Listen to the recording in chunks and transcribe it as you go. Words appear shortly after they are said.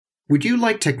Would you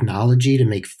like technology to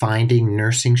make finding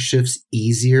nursing shifts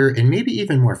easier and maybe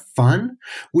even more fun?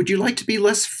 Would you like to be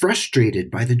less frustrated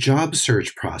by the job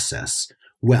search process?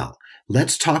 Well,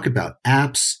 let's talk about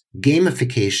apps,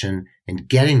 gamification, and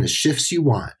getting the shifts you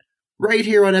want, right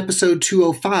here on episode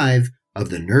 205 of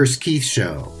The Nurse Keith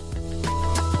Show.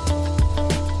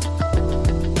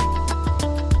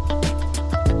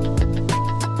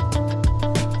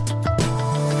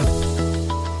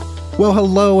 Well,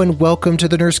 hello and welcome to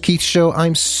the Nurse Keith Show.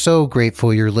 I'm so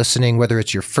grateful you're listening, whether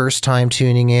it's your first time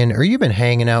tuning in or you've been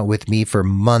hanging out with me for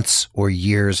months or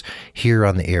years here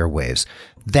on the airwaves.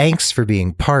 Thanks for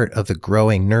being part of the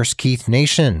growing Nurse Keith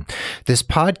Nation. This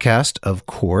podcast, of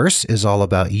course, is all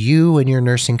about you and your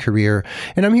nursing career,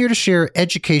 and I'm here to share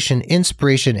education,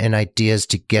 inspiration, and ideas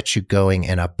to get you going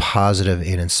in a positive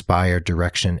and inspired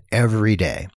direction every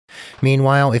day.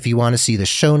 Meanwhile, if you want to see the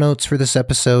show notes for this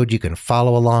episode, you can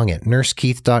follow along at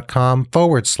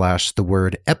nursekeith.com/the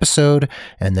word episode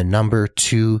and the number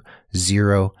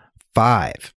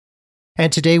 205.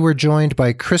 And today we're joined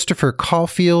by Christopher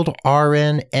Caulfield,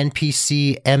 RN,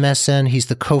 NPC, MSN. He's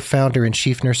the co-founder and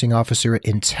chief nursing officer at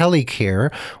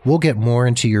IntelliCare. We'll get more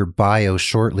into your bio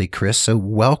shortly, Chris. So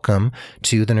welcome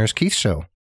to the Nurse Keith Show.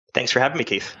 Thanks for having me,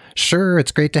 Keith. Sure.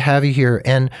 It's great to have you here.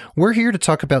 And we're here to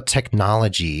talk about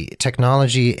technology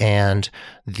and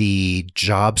the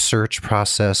job search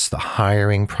process, the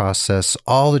hiring process,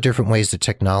 all the different ways that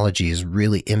technology is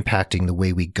really impacting the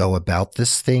way we go about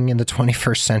this thing in the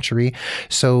 21st century.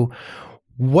 So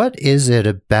what is it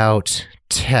about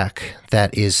tech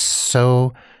that is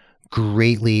so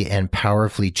greatly and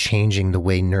powerfully changing the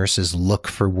way nurses look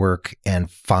for work and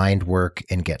find work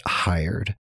and get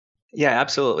hired? Yeah,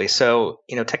 absolutely. So,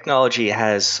 technology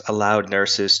has allowed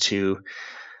nurses to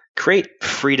create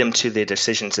freedom to the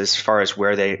decisions as far as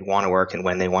where they want to work and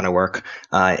when they want to work.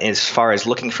 As far as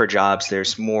looking for jobs,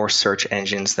 there's more search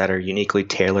engines that are uniquely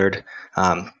tailored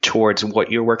towards what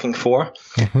you're working for.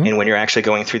 Mm-hmm. And when you're actually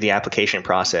going through the application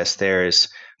process, there's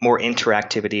more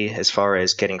interactivity as far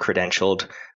as getting credentialed.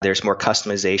 There's more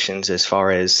customizations as far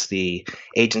as the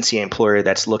agency employer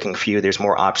that's looking for you. There's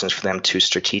more options for them to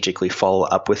strategically follow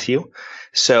up with you.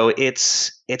 So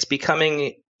it's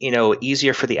becoming,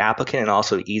 easier for the applicant and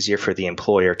also easier for the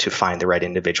employer to find the right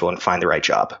individual and find the right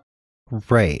job.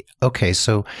 Right. Okay.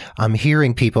 So I'm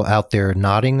hearing people out there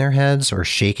nodding their heads or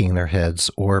shaking their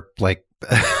heads or like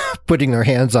putting their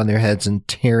hands on their heads and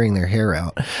tearing their hair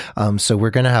out. So we're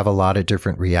going to have a lot of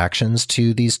different reactions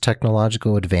to these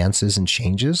technological advances and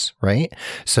changes, right?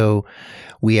 So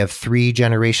we have 3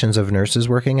 generations of nurses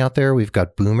working out there. We've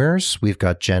got boomers, we've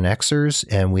got Gen Xers,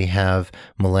 and we have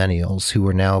millennials who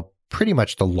are now pretty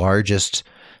much the largest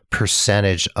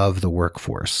percentage of the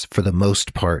workforce for the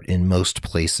most part in most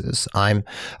places. I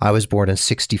was born in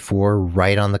 64,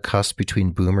 right on the cusp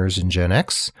between boomers and Gen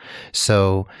X.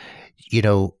 So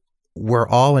we're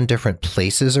all in different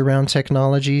places around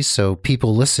technology, so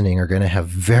people listening are going to have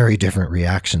very different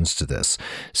reactions to this.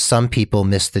 Some people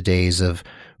miss the days of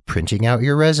printing out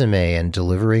your resume and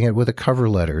delivering it with a cover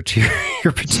letter to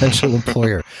your potential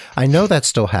employer. I know that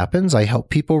still happens. I help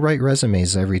people write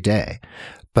resumes every day.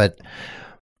 But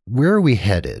where are we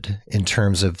headed in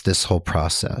terms of this whole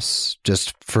process,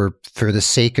 just for the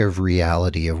sake of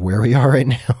reality of where we are right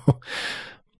now?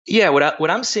 Yeah, what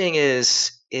I'm seeing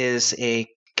is a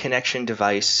connection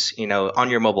device, on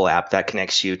your mobile app that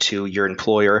connects you to your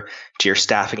employer, to your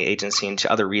staffing agency, and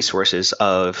to other resources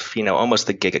of, almost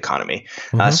the gig economy.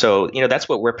 Mm-hmm. So that's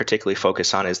what we're particularly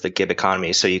focused on is the gig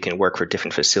economy. So you can work for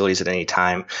different facilities at any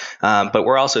time. But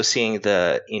we're also seeing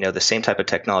the same type of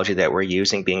technology that we're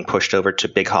using being pushed over to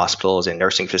big hospitals and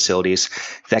nursing facilities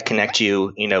that connect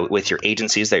you, with your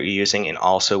agencies that you're using and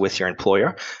also with your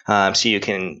employer. So you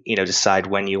can, decide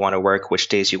when you want to work, which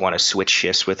days you want to switch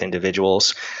shifts with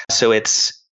individuals. So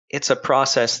it's a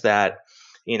process that,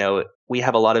 we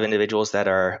have a lot of individuals that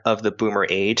are of the boomer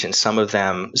age, and some of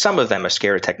them are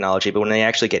scared of technology, but when they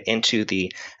actually get into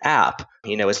the app,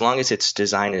 as long as it's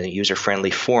designed in a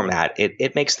user-friendly format,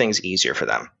 it makes things easier for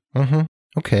them. Mm-hmm.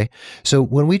 Okay. So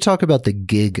when we talk about the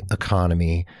gig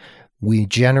economy, we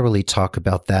generally talk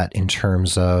about that in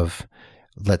terms of,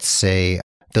 let's say,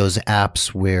 those apps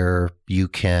where you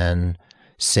can,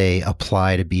 say,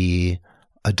 apply to be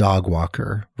a dog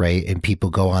walker, right? And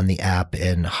people go on the app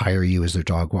and hire you as their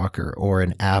dog walker, or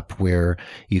an app where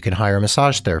you can hire a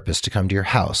massage therapist to come to your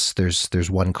house. There's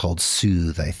one called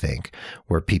Soothe, I think,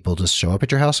 where people just show up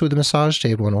at your house with a massage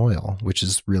table and oil, which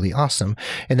is really awesome.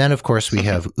 And then, of course, we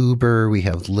have Uber, we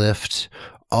have Lyft,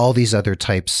 all these other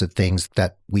types of things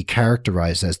that we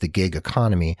characterize as the gig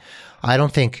economy. I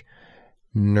don't think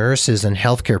nurses and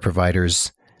healthcare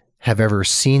providers have ever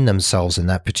seen themselves in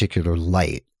that particular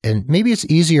light. And maybe it's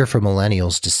easier for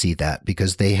millennials to see that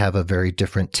because they have a very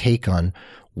different take on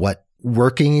what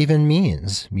working even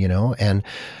means, and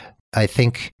I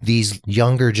think these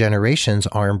younger generations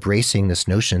are embracing this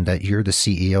notion that you're the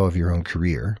CEO of your own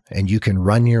career and you can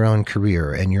run your own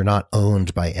career and you're not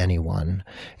owned by anyone.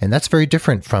 And that's very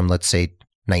different from, let's say,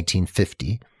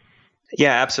 1950.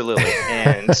 Yeah, absolutely.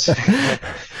 And,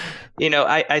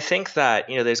 I think that,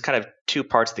 there's kind of two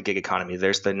parts of the gig economy.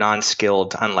 There's the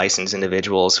non-skilled, unlicensed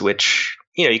individuals, which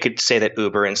you could say that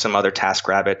Uber and some other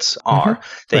TaskRabbits are,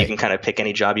 that you can kind of pick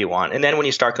any job you want. And then when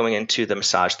you start going into the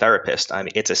massage therapist,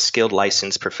 it's a skilled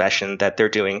licensed profession that they're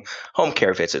doing home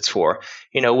care visits for.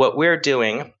 What we're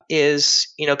doing is,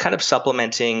 kind of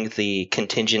supplementing the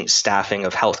contingent staffing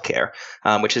of healthcare,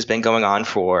 which has been going on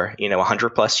for, 100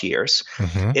 plus years.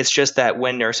 It's just that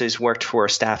when nurses worked for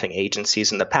staffing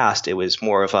agencies in the past, it was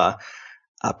more of a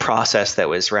process that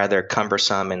was rather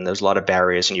cumbersome, and there's a lot of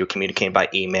barriers, and you were communicating by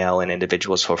email, and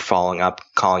individuals were following up,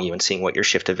 calling you and seeing what your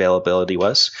shift availability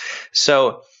was.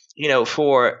 So,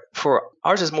 for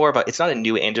ours is more about, it's not a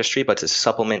new industry, but it's a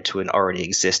supplement to an already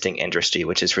existing industry,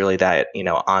 which is really that,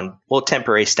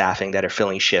 temporary staffing that are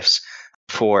filling shifts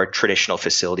for traditional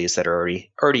facilities that are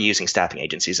already using staffing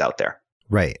agencies out there.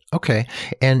 Right. Okay.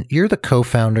 And you're the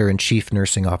co-founder and chief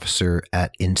nursing officer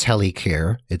at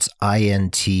IntelliCare. It's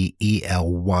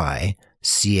INTELYCARE,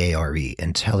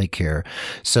 IntelliCare.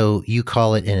 So you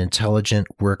call it an intelligent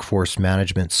workforce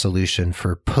management solution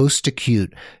for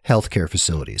post-acute healthcare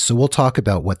facilities. So we'll talk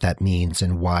about what that means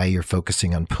and why you're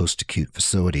focusing on post-acute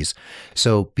facilities.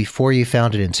 So before you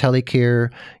founded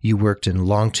IntelliCare, you worked in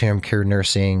long-term care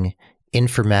nursing,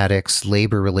 informatics,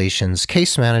 labor relations,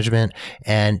 case management,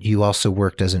 and you also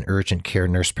worked as an urgent care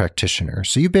nurse practitioner.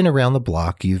 So you've been around the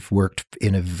block. You've worked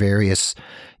in various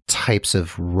types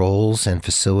of roles and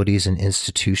facilities and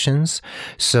institutions.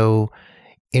 So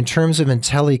in terms of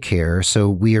IntelliCare, so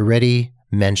we already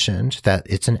mentioned that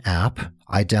it's an app.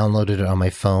 I downloaded it on my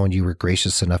phone. You were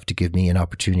gracious enough to give me an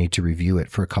opportunity to review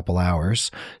it for a couple hours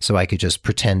so I could just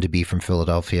pretend to be from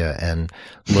Philadelphia and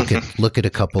look at a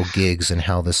couple gigs and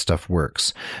how this stuff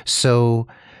works. So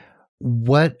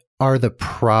what are the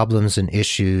problems and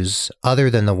issues other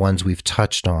than the ones we've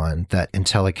touched on that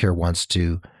IntelliCare wants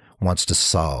to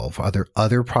solve? Are there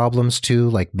other problems too,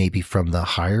 like maybe from the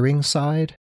hiring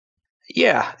side?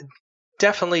 Yeah,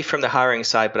 definitely from the hiring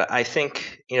side. But I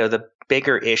think, the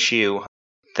bigger issue,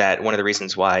 that one of the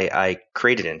reasons why I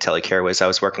created IntelliCare was I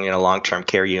was working in a long-term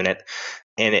care unit,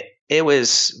 and it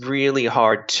was really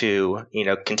hard to,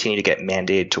 continue to get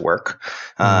mandated to work.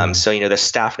 So, the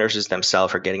staff nurses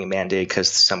themselves are getting mandated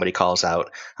because somebody calls out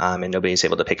and nobody's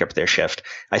able to pick up their shift.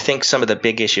 I think some of the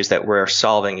big issues that we're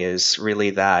solving is really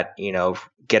that,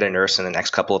 get a nurse in the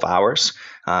next couple of hours.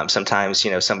 Sometimes,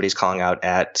 somebody's calling out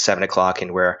at 7:00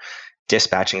 and we're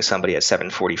dispatching somebody at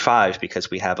 7:45 because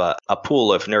we have a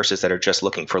pool of nurses that are just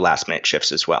looking for last minute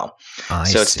shifts as well.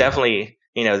 It's definitely,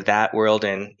 that world,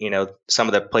 and, some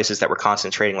of the places that we're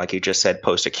concentrating, like you just said,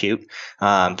 post-acute,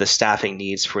 the staffing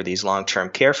needs for these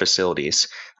long-term care facilities,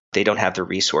 they don't have the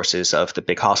resources of the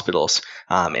big hospitals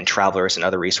and travelers and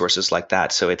other resources like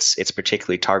that. So it's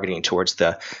particularly targeting towards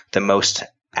the most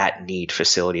at-need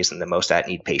facilities and the most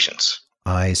at-need patients.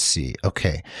 I see.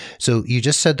 Okay. So you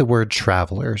just said the word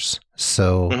travelers.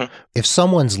 So if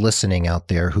someone's listening out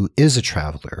there who is a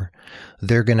traveler,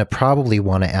 they're going to probably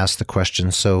want to ask the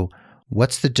question, so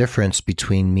what's the difference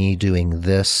between me doing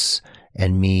this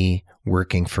and me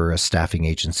working for a staffing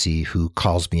agency who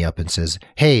calls me up and says,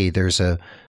 hey, there's a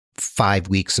 5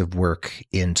 weeks of work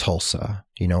in Tulsa?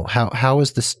 How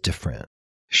is this different?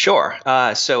 Sure.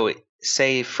 So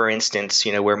say, for instance,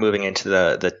 we're moving into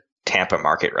the Tampa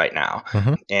market right now,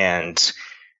 and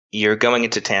you're going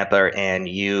into Tampa and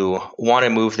you want to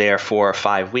move there for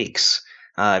 5 weeks.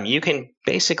 You can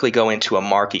basically go into a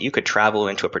market. You could travel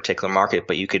into a particular market,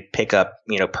 but you could pick up,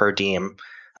 per diem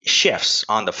shifts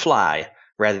on the fly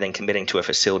rather than committing to a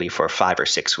facility for 5 or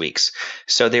 6 weeks.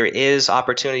 So there is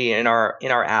opportunity in our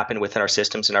app and within our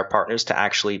systems and our partners to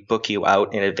actually book you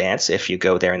out in advance if you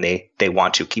go there and they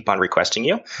want to keep on requesting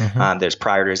you. There's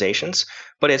prioritizations,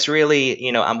 but it's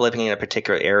really, I'm living in a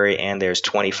particular area and there's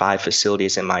 25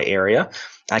 facilities in my area.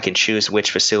 I can choose which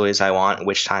facilities I want,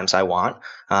 which times I want,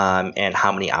 and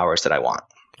how many hours that I want.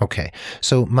 Okay.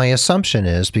 So my assumption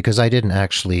is, because I didn't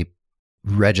actually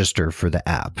register for the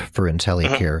app for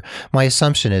IntelliCare, my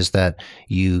assumption is that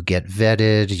you get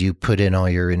vetted, you put in all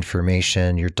your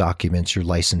information, your documents, your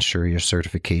licensure, your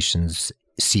certifications,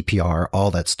 CPR,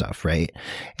 all that stuff, right?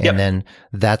 And then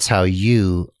that's how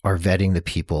you are vetting the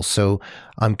people. So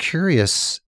I'm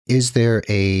curious, is there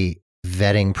a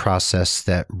vetting process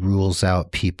that rules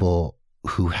out people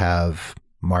who have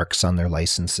marks on their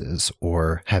licenses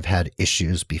or have had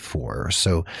issues before.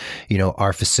 So,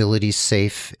 are facilities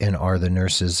safe, and are the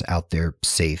nurses out there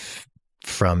safe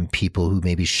from people who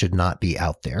maybe should not be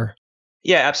out there?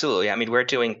 Yeah, absolutely. I mean, we're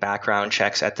doing background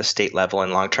checks at the state level,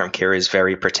 and long-term care is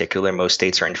very particular. Most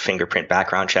states are in fingerprint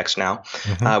background checks now.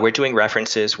 We're doing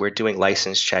references. We're doing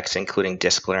license checks, including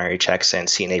disciplinary checks and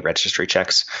CNA registry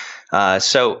checks.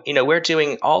 So, we're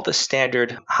doing all the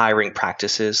standard hiring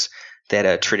practices that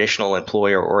a traditional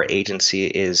employer or agency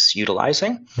is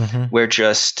utilizing. We're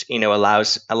just,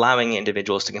 allowing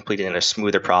individuals to complete it in a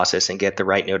smoother process and get the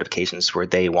right notifications where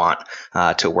they want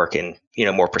to work in,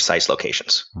 more precise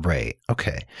locations. Right.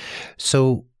 Okay.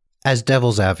 So as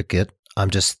devil's advocate, I'm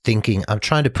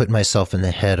trying to put myself in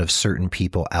the head of certain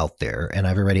people out there. And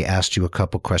I've already asked you a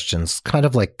couple questions kind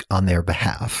of like on their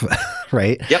behalf,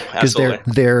 right? Yep, absolutely.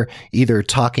 Because they're either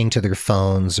talking to their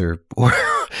phones or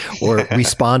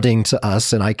responding to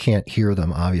us, and I can't hear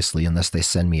them, obviously, unless they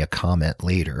send me a comment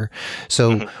later.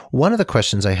 So one of the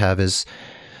questions I have is,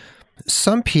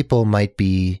 some people might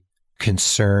be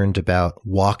concerned about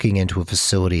walking into a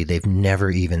facility they've never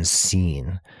even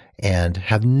seen and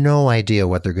have no idea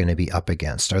what they're going to be up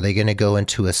against. Are they going to go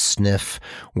into a sniff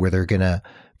where they're going to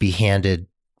be handed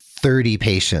 30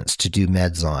 patients to do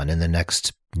meds on in the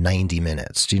next 90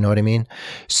 minutes? Do you know what I mean?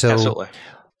 So Absolutely.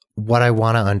 What I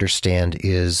want to understand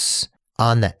is,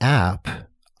 on the app,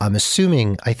 I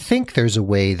think there's a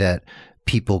way that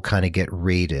people kind of get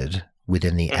rated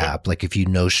within the app. Like if you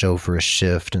no-show for a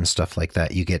shift and stuff like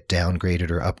that, you get downgraded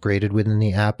or upgraded within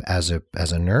the app as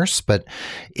a nurse. But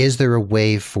is there a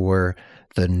way for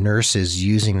the nurses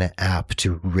using the app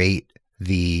to rate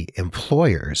the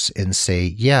employers and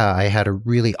say, yeah, I had a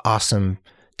really awesome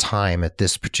time at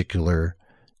this particular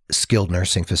skilled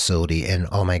nursing facility, and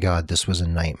oh my God, this was a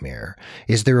nightmare?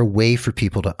 Is there a way for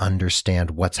people to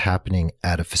understand what's happening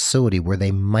at a facility where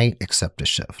they might accept a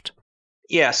shift?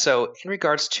 Yeah, so in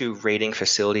regards to rating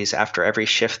facilities, after every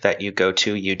shift that you go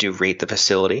to, you do rate the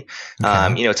facility.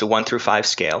 Okay. It's a 1 through 5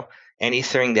 scale.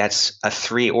 Anything that's a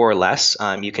 3 or less,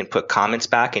 you can put comments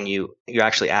back, and you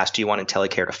actually ask, do you want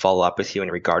IntelliCare to follow up with you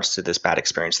in regards to this bad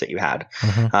experience that you had?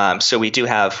 So we do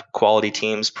have quality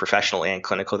teams, professional and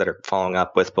clinical, that are following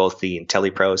up with both the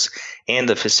IntelliPros and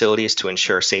the facilities to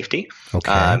ensure safety.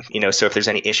 Okay. So if there's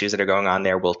any issues that are going on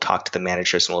there, we'll talk to the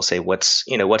managers and we'll say, what's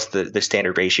the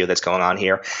standard ratio that's going on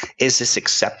here? Is this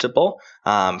acceptable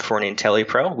for an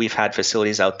IntelliPro? We've had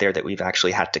facilities out there that we've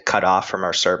actually had to cut off from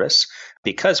our service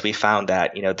because we found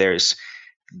that, there's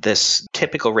this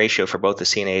typical ratio for both the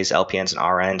CNAs, LPNs, and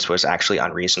RNs was actually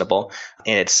unreasonable.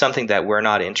 And it's something that we're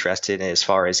not interested in as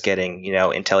far as getting,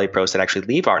 IntelliPros that actually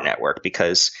leave our network,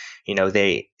 because,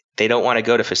 they don't want to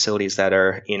go to facilities that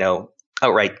are,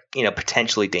 outright,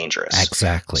 potentially dangerous.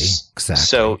 Exactly.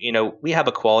 So, we have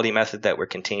a quality method that we're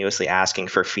continuously asking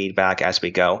for feedback as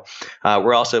we go.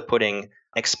 We're also putting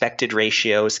expected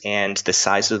ratios and the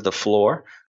size of the floor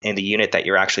in the unit that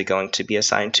you're actually going to be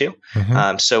assigned to.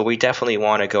 So we definitely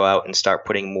want to go out and start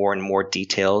putting more and more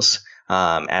details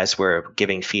as we're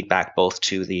giving feedback both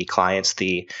to the clients,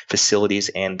 the facilities,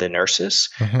 and the nurses.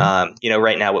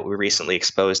 Right now what we recently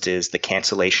exposed is the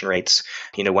cancellation rates.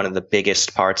 One of the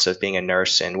biggest parts of being a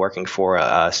nurse and working for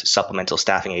a supplemental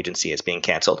staffing agency is being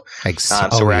canceled.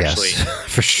 Actually,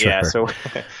 for sure. Yeah, so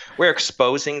we're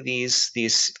exposing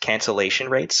these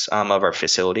cancellation rates of our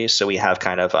facilities. So we have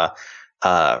kind of a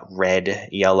red,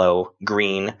 yellow,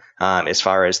 green, as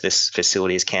far as this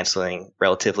facility is canceling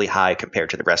relatively high compared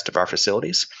to the rest of our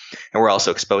facilities. And we're also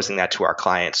exposing that to our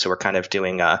clients. So we're kind of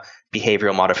doing a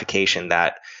behavioral modification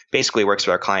that basically works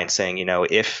with our clients, saying,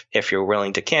 if you're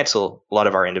willing to cancel a lot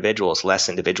of our individuals, less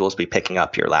individuals will be picking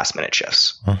up your last minute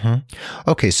shifts.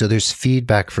 Okay, so there's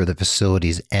feedback for the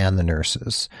facilities and the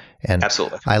nurses. And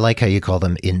absolutely. I like how you call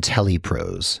them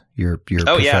IntelliPros, your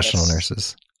professional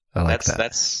nurses. I like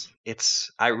that.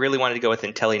 I really wanted to go with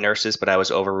IntelliNurses, but I was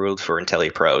overruled for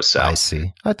IntelliPros. So I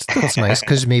see. That's nice,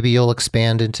 because maybe you'll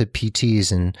expand into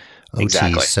PTs and OTs.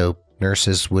 Exactly. So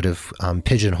nurses would have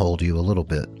pigeonholed you a little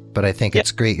bit. But I think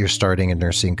it's great you're starting in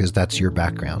nursing, because that's your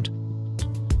background.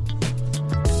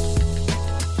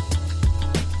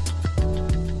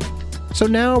 So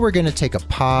now we're going to take a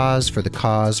pause for the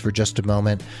cause for just a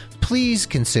moment. Please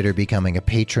consider becoming a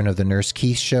patron of the Nurse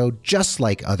Keith Show, just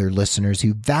like other listeners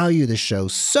who value the show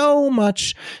so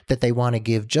much that they want to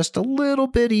give just a little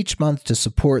bit each month to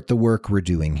support the work we're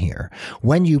doing here.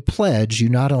 When you pledge, you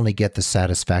not only get the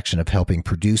satisfaction of helping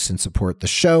produce and support the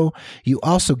show, you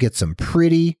also get some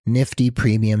pretty nifty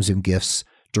premiums and gifts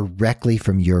directly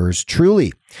from yours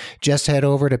truly. Just head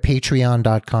over to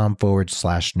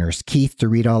patreon.com/Nurse Keith to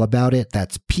read all about it.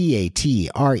 That's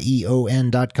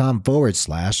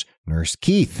patreon.com/Nurse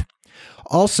Keith.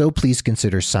 Also, please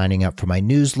consider signing up for my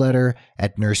newsletter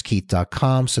at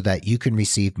nursekeith.com so that you can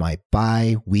receive my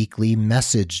bi-weekly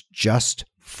message just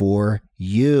for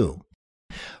you.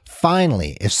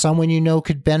 Finally, if someone you know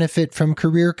could benefit from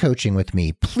career coaching with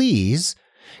me, please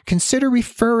consider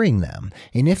referring them.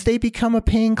 And if they become a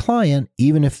paying client,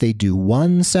 even if they do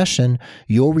one session,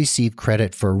 you'll receive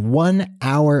credit for 1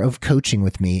 hour of coaching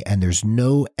with me, and there's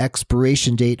no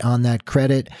expiration date on that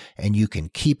credit, and you can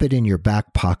keep it in your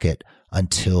back pocket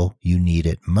until you need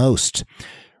it most.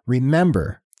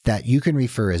 Remember that you can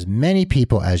refer as many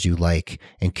people as you like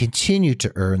and continue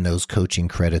to earn those coaching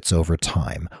credits over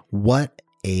time. What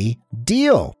a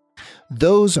deal!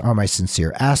 Those are my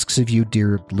sincere asks of you,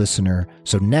 dear listener.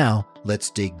 So now let's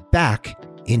dig back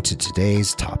into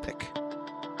today's topic.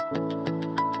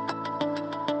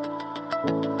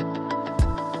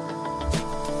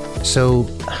 So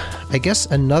I guess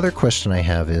another question I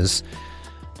have is,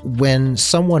 when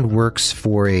someone works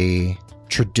for a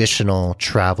traditional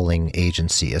traveling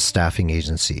agency, a staffing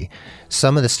agency,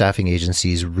 some of the staffing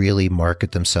agencies really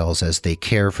market themselves as they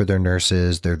care for their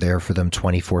nurses, they're there for them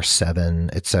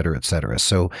 24/7, et cetera, et cetera.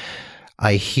 So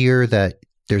I hear that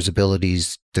there's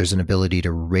an ability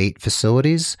to rate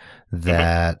facilities,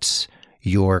 that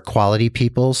your quality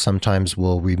people sometimes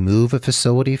will remove a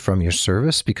facility from your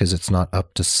service because it's not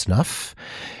up to snuff.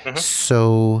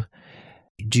 So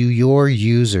do your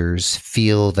users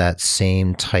feel that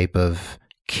same type of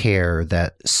care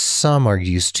that some are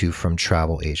used to from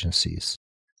travel agencies?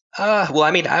 Well,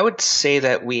 I mean, I would say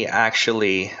that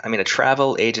a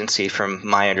travel agency, from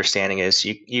my understanding, is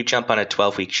you jump on a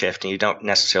 12-week shift and you don't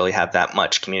necessarily have that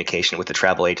much communication with the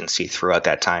travel agency throughout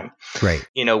that time. Right.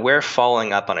 We're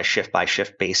following up on a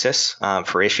shift-by-shift basis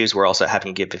for issues. We're also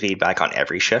having to give feedback on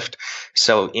every shift.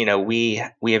 So, we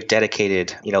have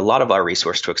dedicated, a lot of our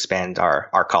resource to expand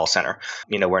our call center.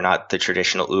 We're not the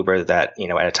traditional Uber that,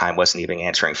 at a time wasn't even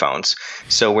answering phones.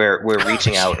 So we're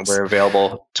reaching out and we're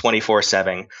available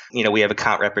 24/7. We have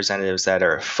account representatives that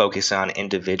are focused on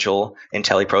individual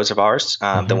IntelliPros of ours,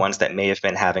 the ones that may have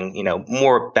been having,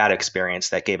 more bad experience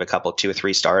that gave a couple 2 or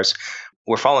 3 stars.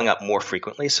 We're following up more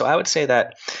frequently. So I would say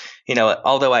that,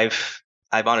 although I've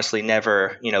honestly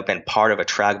never, been part of a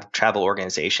travel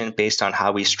organization, based on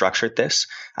how we structured this,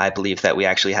 I believe that we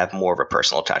actually have more of a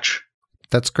personal touch.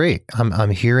 That's great.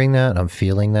 I'm hearing that. I'm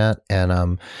feeling that.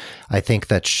 And I think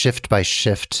that shift by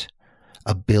shift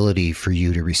ability for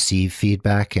you to receive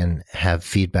feedback and have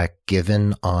feedback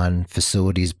given on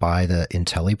facilities by the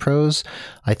IntelliPros,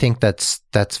 I think that's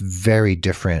very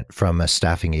different from a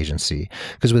staffing agency.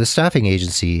 Because with a staffing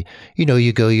agency, you do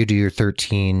your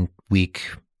 13-week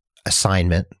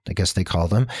assignment, I guess they call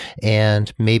them,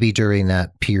 and maybe during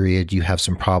that period you have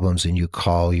some problems and you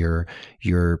call the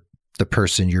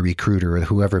person, your recruiter, or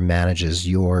whoever manages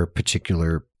your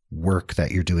particular work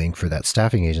that you're doing for that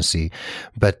staffing agency.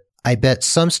 But I bet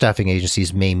some staffing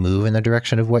agencies may move in the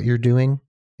direction of what you're doing,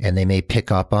 and they may pick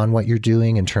up on what you're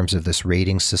doing in terms of this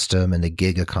rating system and the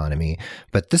gig economy.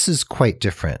 But this is quite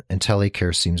different.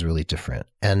 IntelliCare seems really different.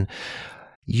 And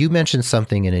you mentioned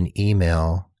something in an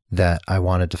email that I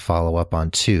wanted to follow up on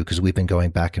too, because we've been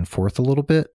going back and forth a little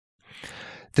bit.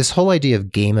 This whole idea of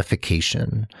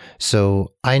gamification.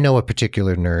 So I know a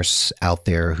particular nurse out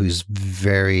there who's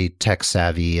very tech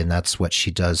savvy, and that's what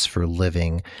she does for a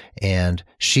living. And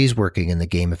she's working in the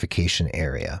gamification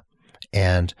area.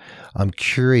 And I'm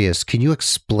curious, can you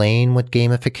explain what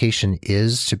gamification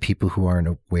is to people who aren't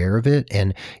aware of it?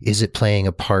 And is it playing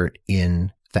a part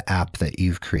in the app that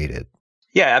you've created?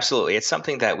 Yeah, absolutely. It's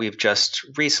something that we've just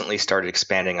recently started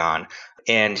expanding on.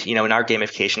 And, in our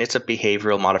gamification, it's a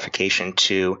behavioral modification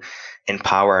to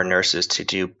empower our nurses to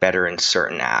do better in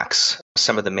certain acts.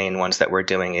 Some of the main ones that we're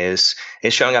doing is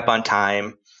showing up on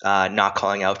time, not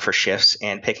calling out for shifts,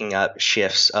 and picking up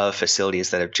shifts of facilities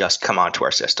that have just come onto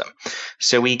our system.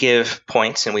 So we give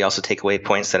points, and we also take away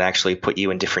points that actually put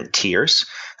you in different tiers.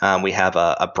 We have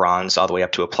a bronze all the way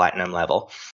up to a platinum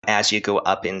level. As you go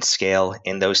up in scale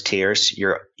in those tiers,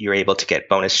 you're able to get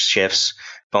bonus shifts,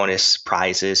 bonus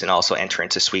prizes, and also enter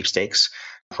into sweepstakes.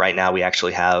 Right now, we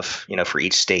actually have, for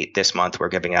each state this month, we're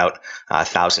giving out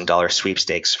 $1,000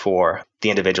 sweepstakes for the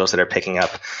individuals that are picking up,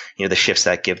 the shifts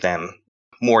that give them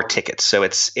more tickets. So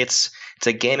it's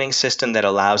a gaming system that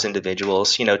allows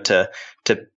individuals, to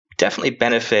definitely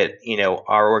benefit,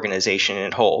 our organization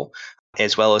in whole,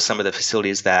 as well as some of the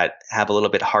facilities that have a little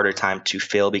bit harder time to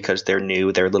fill because they're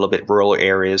new, they're a little bit rural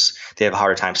areas, they have a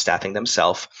harder time staffing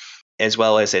themselves. as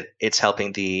well as it's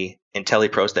helping the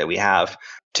IntelliPros that we have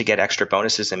to get extra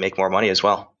bonuses and make more money as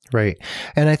well. Right.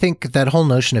 And I think that whole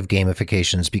notion of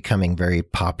gamification is becoming very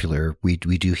popular. We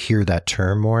do hear that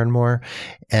term more and more.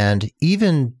 And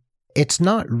even it's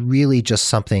not really just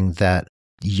something that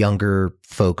younger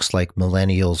folks like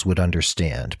millennials would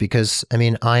understand, because I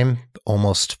mean, I'm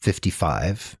almost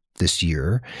 55 this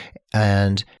year,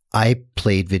 and I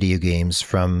played video games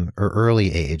from an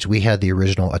early age. We had the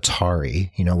original Atari,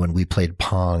 when we played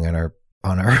Pong on our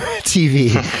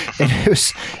TV,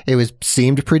 and it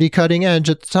seemed pretty cutting edge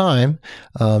at the time.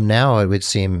 Now it would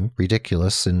seem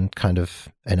ridiculous and kind of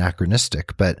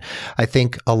anachronistic. But I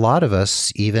think a lot of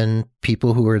us, even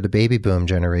people who are the baby boom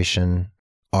generation,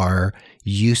 are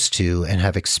used to and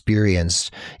have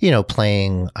experienced,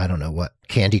 playing, I don't know what,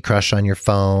 Candy Crush on your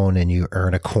phone, and you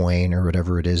earn a coin or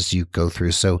whatever it is you go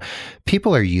through. So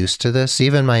people are used to this.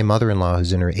 Even my mother-in-law,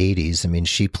 who's in her 80s, I mean,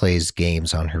 she plays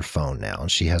games on her phone now,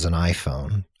 and she has an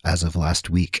iPhone as of last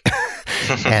week.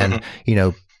 And,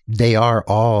 they are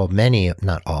many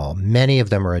of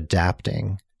them are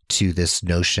adapting to this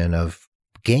notion of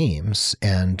games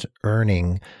and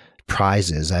earning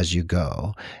prizes as you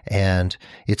go. And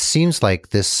it seems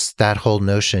like that whole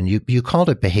notion, you called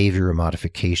it behavioral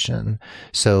modification.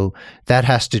 So that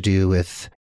has to do with,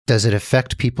 does it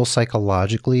affect people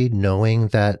psychologically, knowing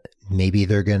that maybe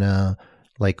they're going to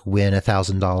win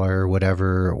 $1,000 or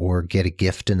whatever, or get a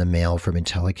gift in the mail from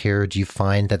IntelliCare? Do you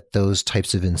find that those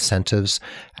types of incentives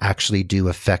actually do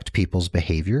affect people's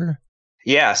behavior?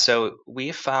 Yeah, so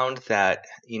we found that,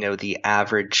 the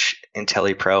average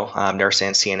IntelliPro nurse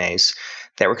and CNAs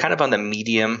that were kind of on the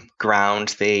medium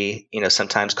ground, they,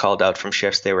 sometimes called out from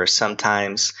shifts. They were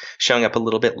sometimes showing up a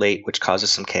little bit late, which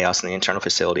causes some chaos in the internal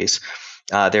facilities.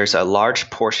 There's a large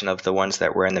portion of the ones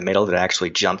that were in the middle that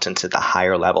actually jumped into the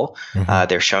higher level. Mm-hmm.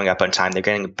 They're showing up on time. They're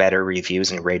getting better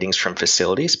reviews and ratings from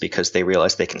facilities because they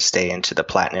realize they can stay into the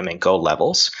platinum and gold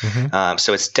levels. Mm-hmm.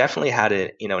 So it's definitely had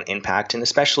an impact, and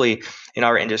especially in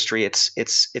our industry,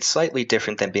 it's slightly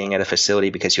different than being at a facility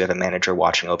because you have a manager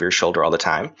watching over your shoulder all the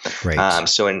time. Right.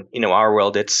 So in our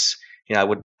world, it's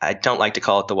I don't like to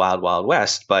call it the wild, wild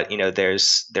west, but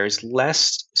there's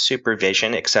less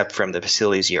supervision except from the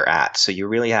facilities you're at. So you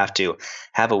really have to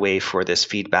have a way for this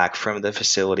feedback from the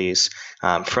facilities,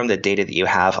 from the data that you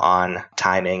have on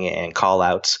timing and call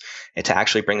outs, and to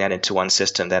actually bring that into one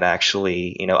system that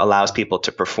actually, allows people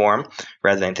to perform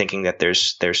rather than thinking that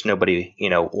there's nobody,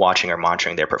 watching or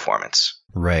monitoring their performance.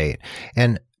 Right.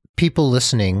 And people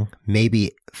listening may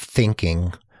be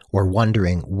thinking or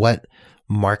wondering what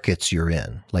markets you're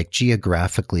in, like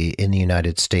geographically in the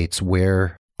United States.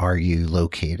 Where are you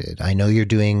located? I know you're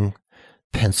doing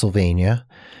Pennsylvania.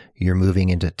 You're moving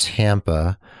into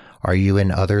Tampa. Are you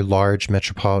in other large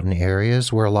metropolitan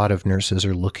areas where a lot of nurses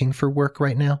are looking for work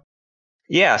right now?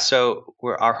 Yeah, so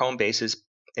our home base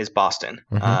is Boston.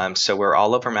 Mm-hmm. So we're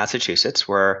all over Massachusetts.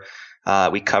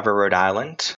 We cover Rhode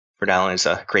Island. Rhode Island is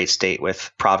a great state with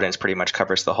Providence pretty much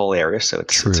covers the whole area. So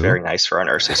it's very nice for our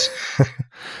nurses.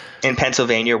 In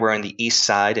Pennsylvania, we're on the east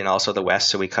side and also the west.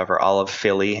 So we cover all of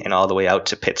Philly and all the way out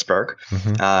to Pittsburgh.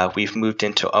 Mm-hmm. We've moved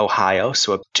into Ohio.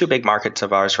 So two big markets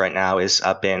of ours right now is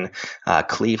up in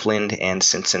Cleveland and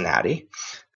Cincinnati.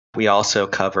 We also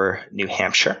cover New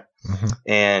Hampshire. Mm-hmm.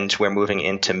 And we're moving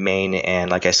into Maine.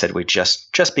 And like I said, we're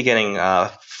just beginning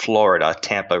Florida,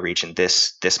 Tampa region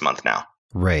this month now.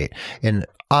 Right. And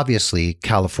obviously,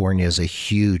 California is a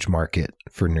huge market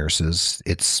for nurses.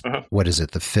 It's, mm-hmm. What is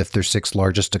it, the 5th or 6th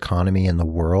largest economy in the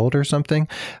world or something?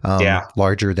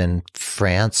 Larger than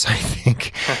France, I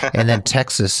think. And then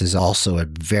Texas is also a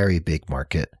very big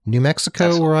market. New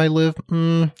Mexico, where I live,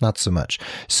 not so much.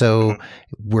 So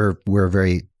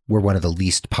mm-hmm. We're one of the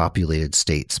least populated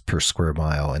states per square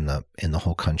mile in the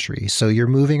whole country. So you're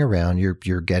moving around, you're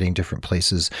getting different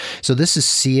places. So this is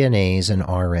CNAs and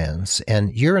RNs,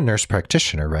 and you're a nurse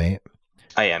practitioner, right?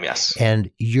 I am, yes. And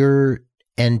your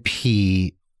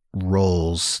NP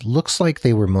roles looks like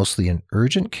they were mostly in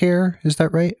urgent care. Is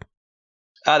that right?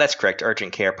 That's correct.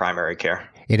 Urgent care, primary care.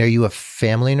 And are you a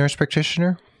family nurse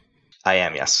practitioner? I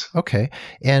am, yes. Okay.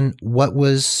 And what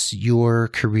was your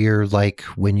career like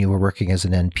when you were working as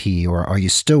an NP, or are you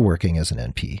still working as an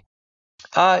NP?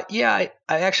 I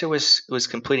actually was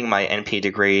completing my NP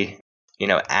degree,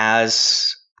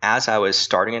 as I was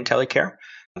starting IntelliCare.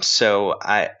 So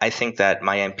I think that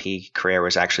my NP career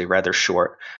was actually rather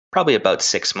short, probably about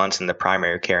 6 months in the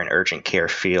primary care and urgent care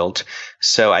field.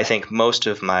 So I think most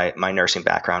of my nursing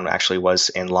background actually was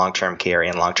in long-term care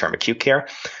and long-term acute care.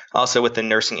 Also with the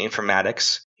nursing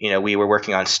informatics, we were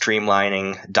working on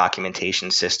streamlining documentation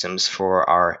systems for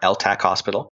our LTAC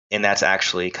hospital. and that's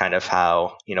actually kind of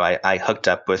how, I hooked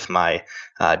up with my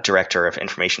director of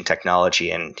information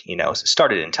technology and,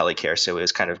 started IntelliCare. So it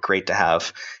was kind of great to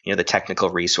have, the technical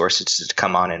resources to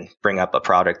come on and bring up a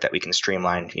product that we can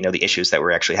streamline, the issues that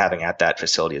we're actually having at that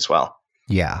facility as well.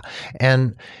 Yeah.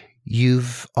 And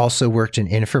you've also worked in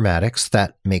informatics.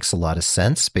 That makes a lot of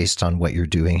sense based on what you're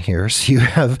doing here. So you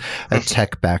have a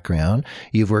tech background.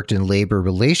 You've worked in labor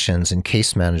relations and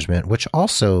case management, which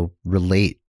also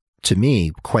relate to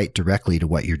me quite directly to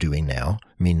what you're doing now.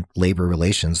 I mean, labor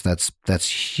relations, that's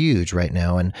huge right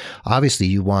now. And obviously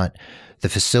you want the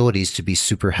facilities to be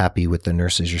super happy with the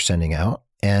nurses you're sending out,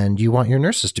 and you want your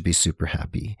nurses to be super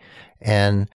happy.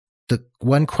 And the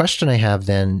one question I have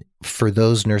then for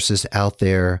those nurses out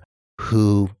there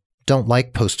who don't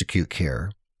like post-acute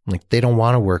care, like they don't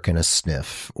want to work in a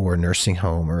SNF or nursing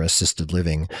home or assisted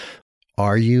living,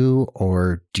 are you,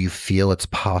 or do you feel it's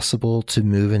possible to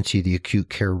move into the acute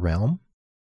care realm?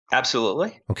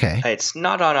 Absolutely. Okay. It's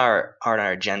not on our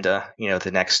agenda,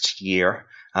 the next year.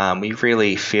 We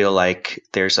really feel like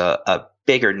there's a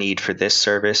bigger need for this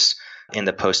service in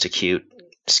the post-acute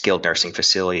skilled nursing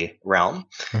facility realm.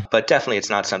 But definitely it's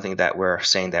not something that we're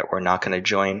saying that we're not going to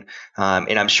join.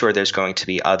 And I'm sure there's going to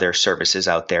be other services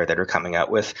out there that are coming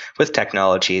out with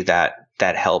technology that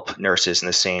help nurses in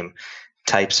the same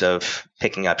types of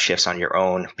picking up shifts on your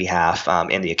own behalf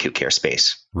in the acute care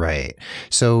space. Right.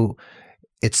 So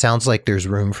it sounds like there's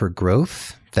room for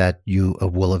growth, that you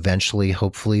will eventually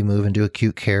hopefully move into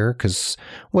acute care, because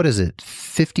what is it?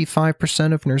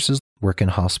 55% of nurses work in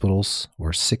hospitals,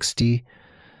 or 60%?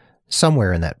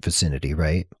 Somewhere in that vicinity,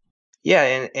 right?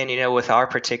 Yeah, and with our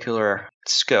particular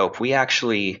scope, we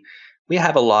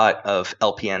have a lot of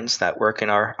LPNs that work in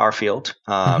our field.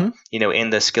 In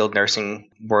the skilled nursing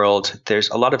world, there's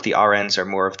a lot of the RNs are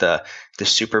more of the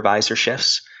supervisor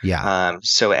shifts. Yeah.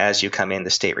 So as you come in, the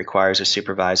state requires a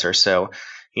supervisor. So,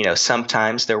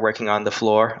 sometimes they're working on the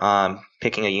floor,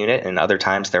 picking a unit, and other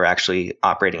times they're actually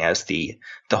operating as the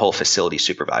whole facility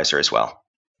supervisor as well.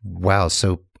 Wow.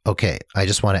 So okay, I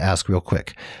just want to ask real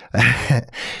quick.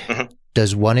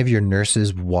 Does one of your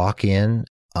nurses walk in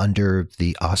under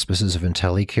the auspices of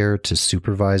IntelliCare to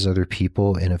supervise other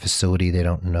people in a facility they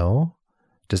don't know?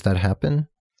 Does that happen?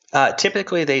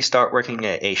 Typically, they start working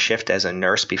a shift as a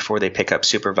nurse before they pick up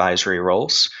supervisory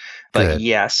roles. But Good.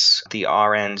 yes, the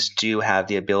RNs do have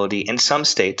the ability. In some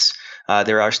states,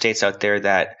 there are states out there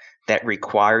that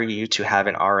require you to have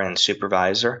an RN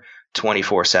supervisor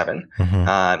 24/7.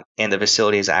 And the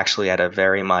facility is actually at a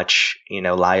very much,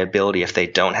 liability if they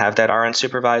don't have that RN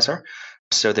supervisor.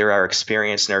 So there are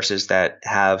experienced nurses that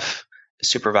have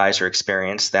supervisor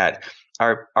experience that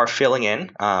are filling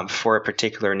in for a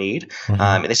particular need.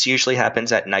 And this usually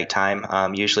happens at nighttime.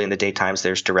 Usually in the daytimes,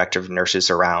 there's directive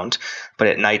nurses around, but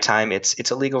at nighttime,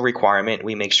 it's a legal requirement.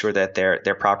 We make sure that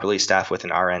they're properly staffed with an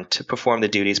RN to perform the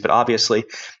duties. But obviously,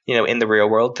 in the real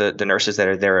world, the nurses that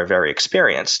are there are very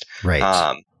experienced.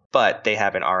 Right. But they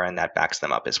have an RN that backs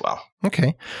them up as well.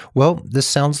 Okay. Well, this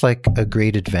sounds like a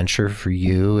great adventure for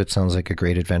you. It sounds like a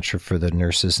great adventure for the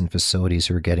nurses and facilities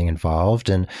who are getting involved.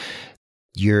 And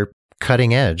you're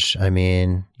cutting edge. I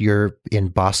mean, you're in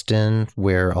Boston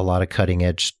where a lot of cutting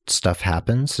edge stuff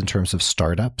happens in terms of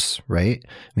startups, right?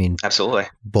 I mean, absolutely.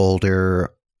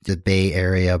 Boulder, the Bay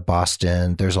Area,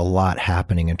 Boston, there's a lot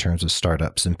happening in terms of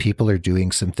startups, and people are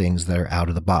doing some things that are out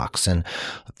of the box. And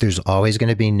there's always going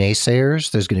to be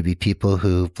naysayers. There's going to be people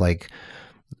who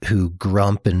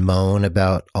grump and moan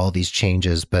about all these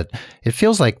changes, but it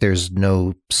feels like there's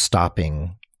no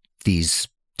stopping these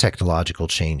technological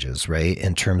changes, right?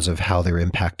 In terms of how they're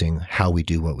impacting how we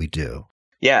do what we do.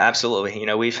 Yeah, absolutely.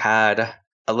 We've had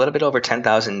a little bit over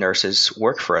 10,000 nurses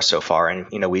work for us so far. And,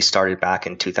 we started back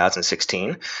in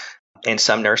 2016. And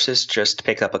some nurses just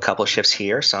pick up a couple shifts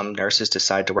here. Some nurses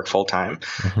decide to work full time.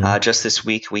 Just this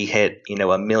week, we hit,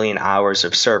 1 million hours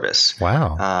of service.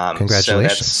 Wow.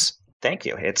 Congratulations. Thank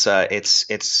you. It's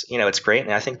great.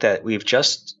 And I think that we've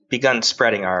just begun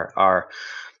spreading our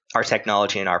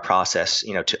technology and our process,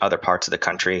 to other parts of the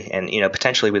country. And,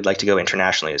 potentially we'd like to go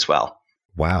internationally as well.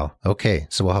 Wow. Okay.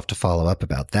 So we'll have to follow up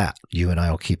about that. You and I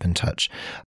will keep in touch.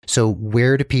 So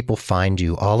where do people find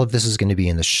you? All of this is going to be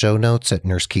in the show notes at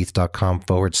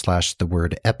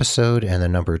nursekeith.com/episode and the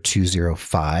number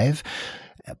 205.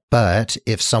 But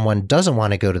if someone doesn't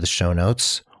want to go to the show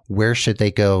notes, where should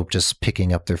they go just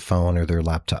picking up their phone or their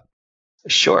laptop?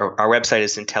 Sure. Our website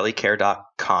is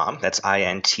intellicare.com. That's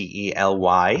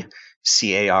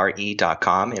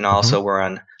INTELYCARE.com. And also we're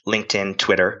on LinkedIn,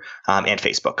 Twitter, and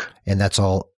Facebook. And that's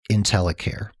all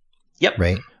IntelliCare. Yep.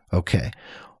 Right? Okay.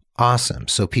 Awesome.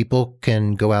 So people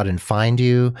can go out and find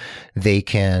you. They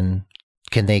can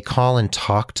can they call and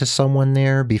talk to someone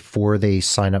there before they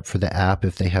sign up for the app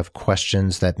if they have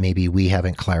questions that maybe we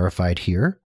haven't clarified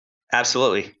here?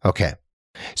 Absolutely. Okay.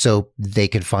 So they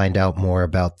can find out more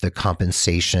about the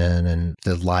compensation and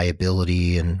the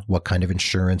liability and what kind of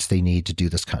insurance they need to do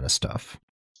this kind of stuff.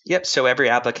 Yep. So every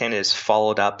applicant is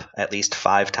followed up at least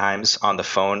 5 times on the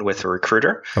phone with a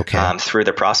recruiter through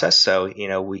the process. So,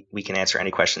 we can answer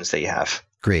any questions that you have.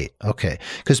 Great. Okay.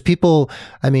 Because people,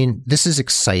 this is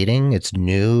exciting. It's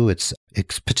new. It's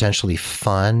potentially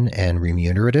fun and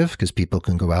remunerative because people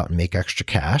can go out and make extra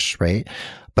cash, right?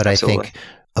 But Absolutely. I think,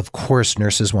 of course,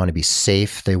 nurses want to be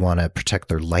safe. They want to protect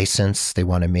their license. They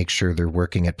want to make sure they're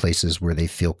working at places where they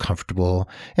feel comfortable.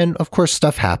 And of course,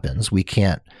 stuff happens.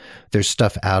 There's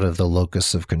stuff out of the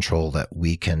locus of control that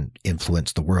we can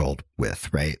influence the world with,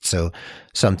 right? So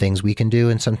some things we can do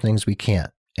and some things we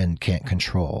can't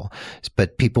control.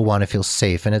 But people want to feel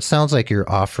safe. And it sounds like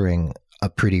you're offering a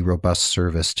pretty robust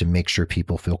service to make sure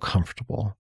people feel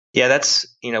comfortable. Yeah, that's,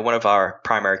 one of our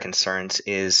primary concerns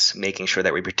is making sure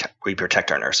that we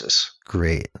protect our nurses.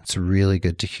 Great. It's really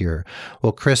good to hear.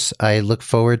 Well, Chris, I look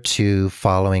forward to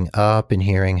following up and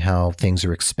hearing how things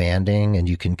are expanding, and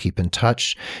you can keep in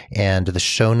touch. And the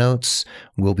show notes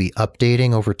will be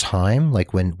updating over time,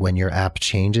 like when your app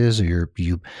changes or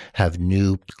you have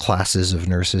new classes of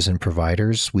nurses and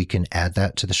providers, we can add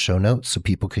that to the show notes so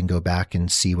people can go back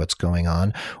and see what's going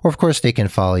on. Or, of course, they can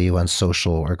follow you on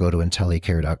social or go to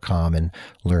IntelliCare.com and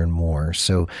learn more.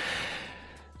 So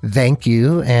thank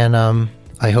you. And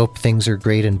I hope things are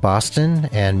great in Boston,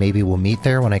 and maybe we'll meet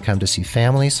there when I come to see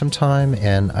family sometime.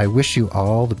 And I wish you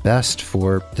all the best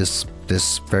for this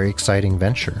very exciting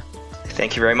venture.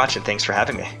 Thank you very much, and thanks for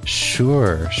having me.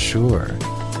 Sure.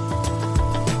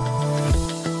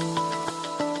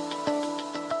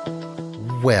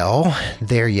 Well,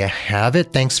 there you have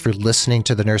it. Thanks for listening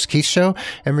to The Nurse Keith Show.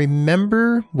 And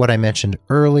remember what I mentioned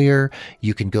earlier,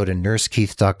 you can go to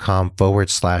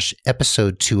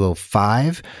nursekeith.com/episode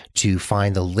 205 to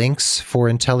find the links for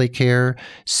IntelliCare,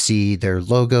 see their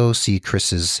logo, see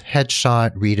Chris's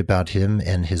headshot, read about him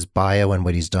and his bio and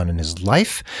what he's done in his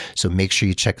life. So make sure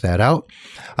you check that out.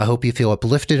 I hope you feel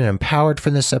uplifted and empowered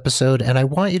from this episode, and I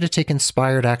want you to take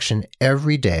inspired action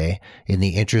every day in the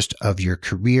interest of your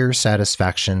career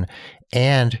satisfaction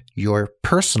and your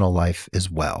personal life as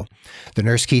well. The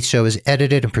Nurse Keith Show is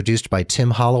edited and produced by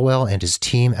Tim Hollowell and his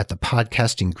team at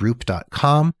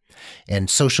thepodcastinggroup.com, and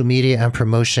social media and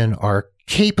promotion are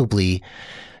capably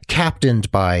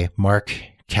captained by Mark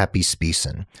Cappy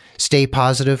Speeson. Stay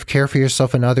positive, care for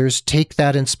yourself and others, take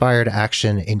that inspired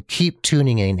action, and keep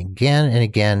tuning in again and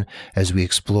again as we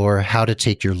explore how to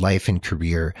take your life and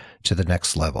career to the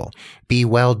next level. Be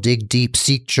well, dig deep,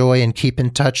 seek joy, and keep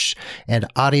in touch. And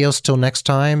adios till next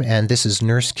time. And this is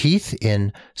Nurse Keith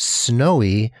in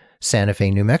snowy Santa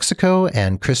Fe, New Mexico,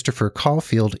 and Christopher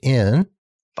Caulfield in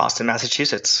Boston,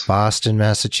 Massachusetts.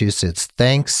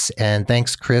 Thanks, and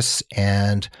thanks, Chris,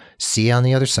 and see you on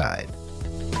the other side.